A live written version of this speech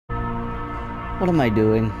What am I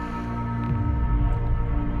doing?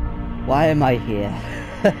 Why am I here?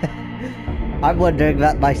 I'm wondering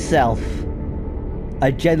that myself. I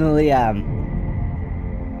genuinely am.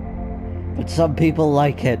 But some people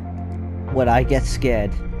like it when I get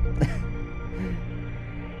scared.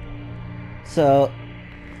 So,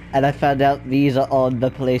 and I found out these are on the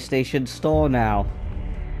PlayStation Store now.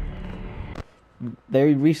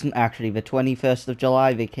 Very recent, actually, the 21st of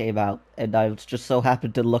July they came out, and I was just so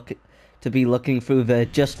happened to be looking through the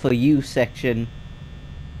Just For You section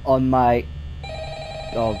on my,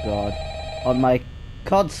 oh god, on my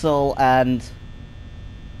console, and,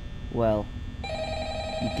 well,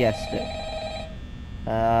 you guessed it.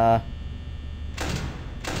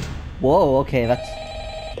 Whoa, okay, that's,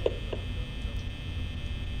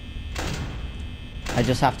 I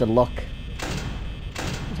just have to look.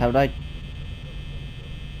 How would I?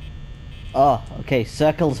 Oh, okay,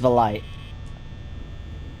 circle's the light.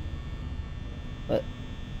 But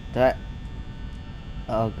that,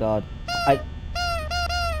 oh god,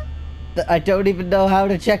 I don't even know how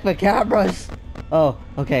to check the cameras. Oh,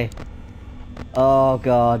 okay. Oh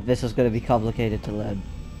god, this is gonna be complicated to learn.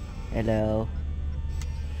 Hello.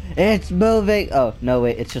 It's moving. Oh no,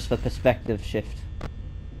 wait, it's just the perspective shift.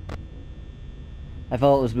 I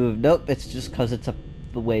thought it was moving. Nope, it's just because it's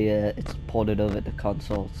the way it's ported over the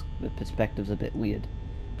console. The perspective's a bit weird.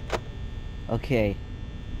 Okay.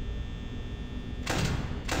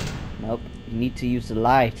 Nope, you need to use the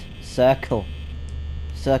light. Circle.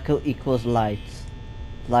 Circle equals lights.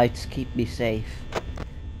 Lights keep me safe.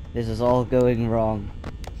 This is all going wrong.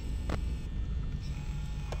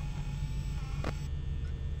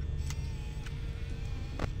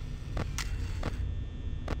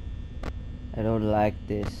 I don't like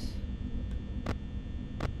this.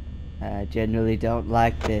 I generally don't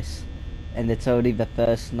like this. And it's only the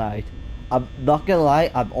first night. I'm not gonna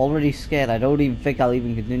lie, I'm already scared. I don't even think I'll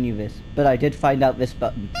even continue this. But I did find out this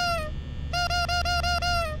button.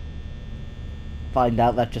 Find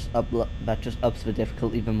out that just ups the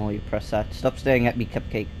difficulty the more you press that. Stop staring at me,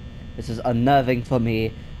 Cupcake. This is unnerving for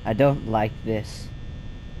me. I don't like this.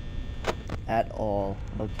 At all.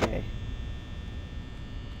 Okay.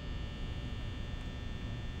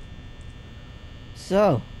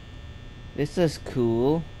 So, this is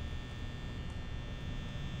cool.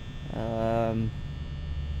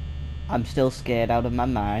 I'm still scared out of my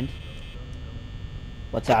mind.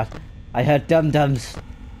 What's that? I heard dum-dums.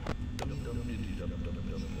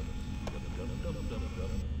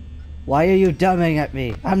 Why are you dumbing at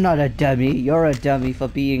me? I'm not a dummy. You're a dummy for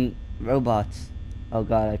being robots. Oh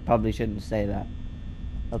god, I probably shouldn't say that.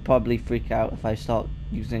 I'll probably freak out if I start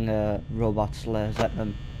using robot slurs at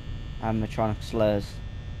them. Animatronic slurs.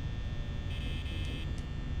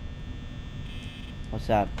 What's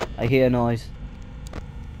that? I hear a noise.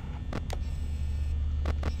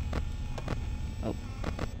 Oh.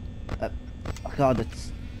 Oh god,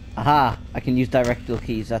 it's... Aha! I can use directional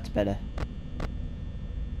keys, that's better.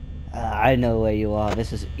 I know where you are.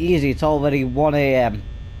 This is easy. It's already 1 AM.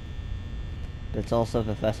 But it's also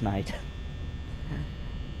the first night.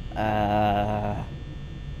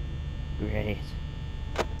 Great.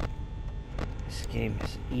 This game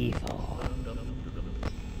is evil.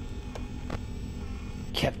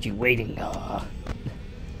 Kept you waiting.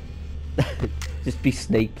 Just be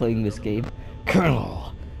Snake playing this game.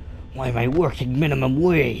 Colonel, why am I working minimum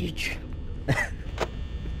wage?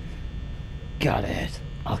 Got it.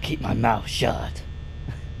 I'll keep my mouth shut.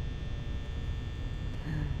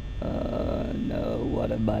 No,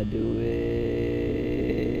 what am I doing?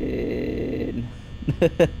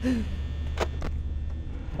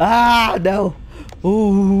 Ah, no.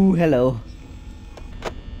 Ooh, hello.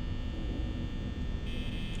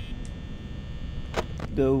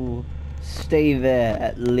 No, stay there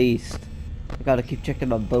at least. I gotta keep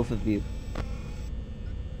checking on both of you.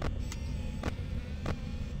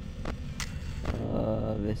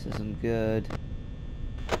 This isn't good.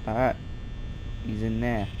 Alright. He's in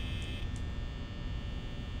there. I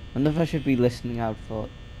wonder if I should be listening out for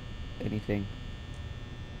anything.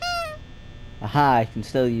 Aha, I can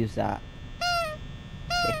still use that.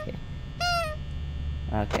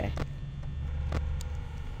 Okay.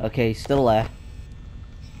 Okay, he's still there.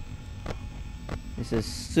 This is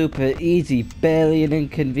super easy, barely an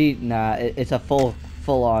inconvenience. Nah, it's a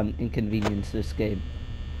full-on inconvenience, this game.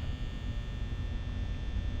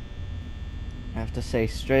 I have to say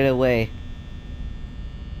straight away,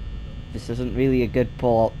 this isn't really a good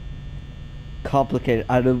port. Complicated.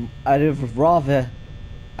 I'd have rather.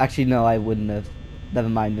 Actually, no, I wouldn't have. Never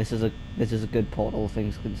mind. This is a good port, all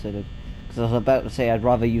things considered. Because I was about to say I'd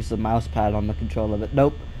rather use the mouse pad on the controller, but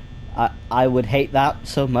nope. I would hate that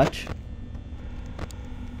so much.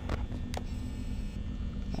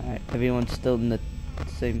 Everyone's still in the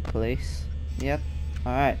same place. Yep.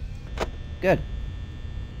 Alright. Good.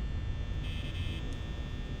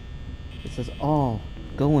 This is all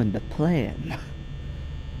going to plan.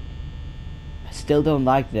 I still don't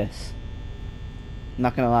like this. I'm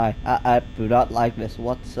not gonna lie. I do not like this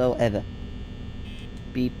whatsoever.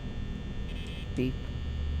 Beep. Beep.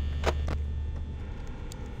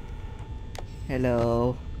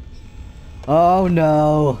 Hello. Oh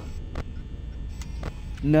no.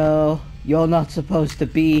 No, you're not supposed to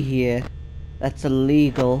be here. That's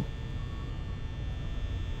illegal.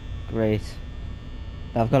 Great.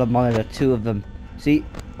 I've got to monitor 2 of them. See?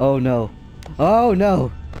 Oh no. Oh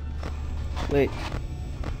no! Wait.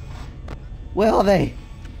 Where are they?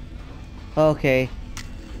 Okay.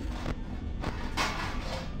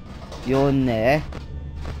 You're in there.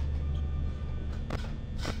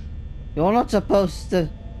 You're not supposed to...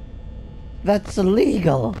 That's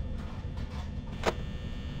illegal.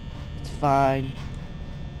 It's fine.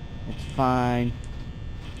 It's fine.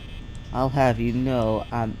 I'll have you know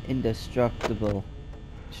I'm indestructible.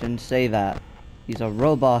 Shouldn't say that. These are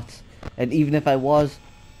robots. And even if I was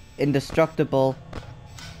indestructible,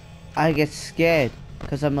 I get scared.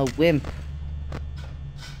 Because I'm a wimp.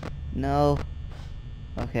 No.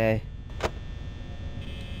 Okay.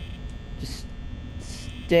 Just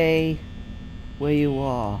stay where you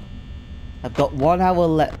are. I've got 1 hour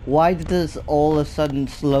left. Why did this all of a sudden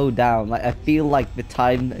slow down? Like, I feel like the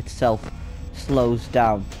time itself slows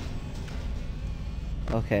down.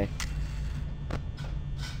 Okay.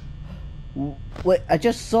 Wait, I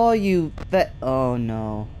just saw you that. Oh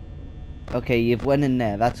no. Okay, you've went in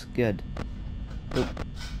there. That's good. Oop.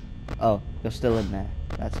 Oh, you're still in there.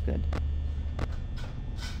 That's good.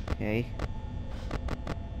 Okay.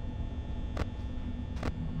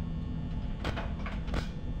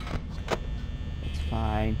 It's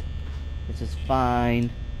fine. This is fine.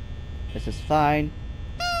 This is fine.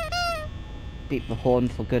 Beat the horn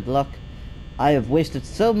for good luck. I have wasted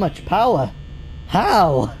so much power.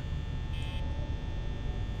 How?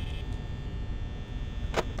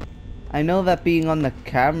 I know that being on the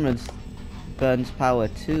cameras burns power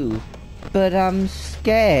too, but I'm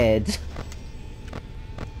scared.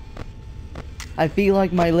 I feel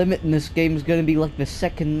like my limit in this game is gonna be like the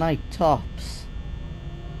second night tops.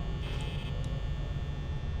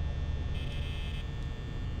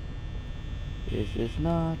 This is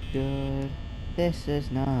not good. This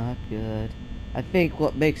is not good. I think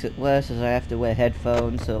what makes it worse is I have to wear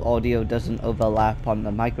headphones so audio doesn't overlap on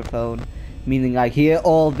the microphone. Meaning I hear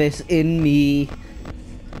all this in me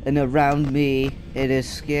and around me. It is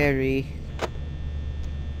scary.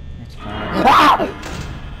 It's fine.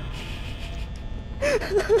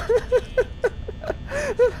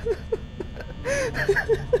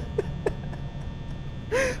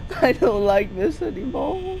 I don't like this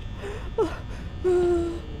anymore.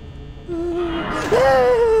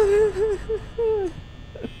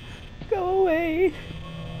 Go away.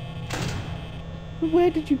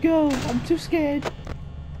 Where did you go? I'm too scared.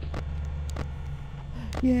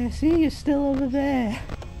 Yeah, see, you're still over there.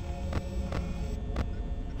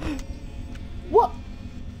 What?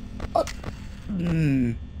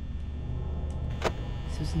 This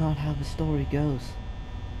is not how the story goes.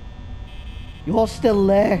 You're still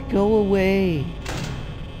there. Go away.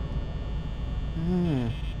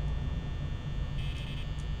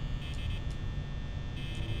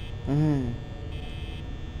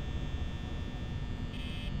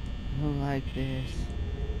 I don't like this.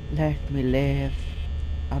 Let me live.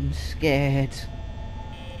 I'm scared.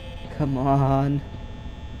 Come on.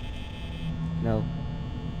 No.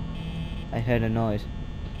 I heard a noise.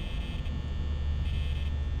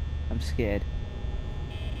 I'm scared.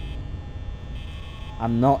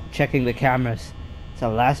 I'm not checking the cameras. So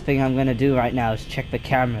the last thing I'm gonna do right now is check the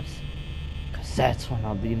cameras. Cause that's when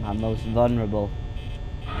I'll be my most vulnerable.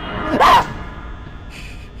 Ah!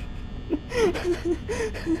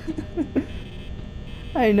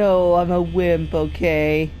 I know, I'm a wimp,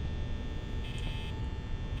 okay?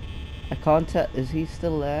 I can't tell. Is he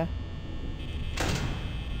still there?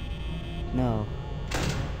 No.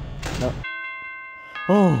 No.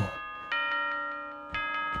 Oh.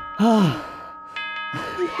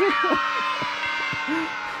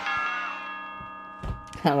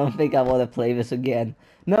 I don't think I want to play this again.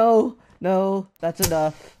 No, no, that's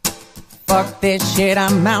enough. Fuck this shit,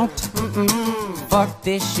 I'm out. Fuck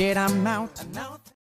this shit, I'm out.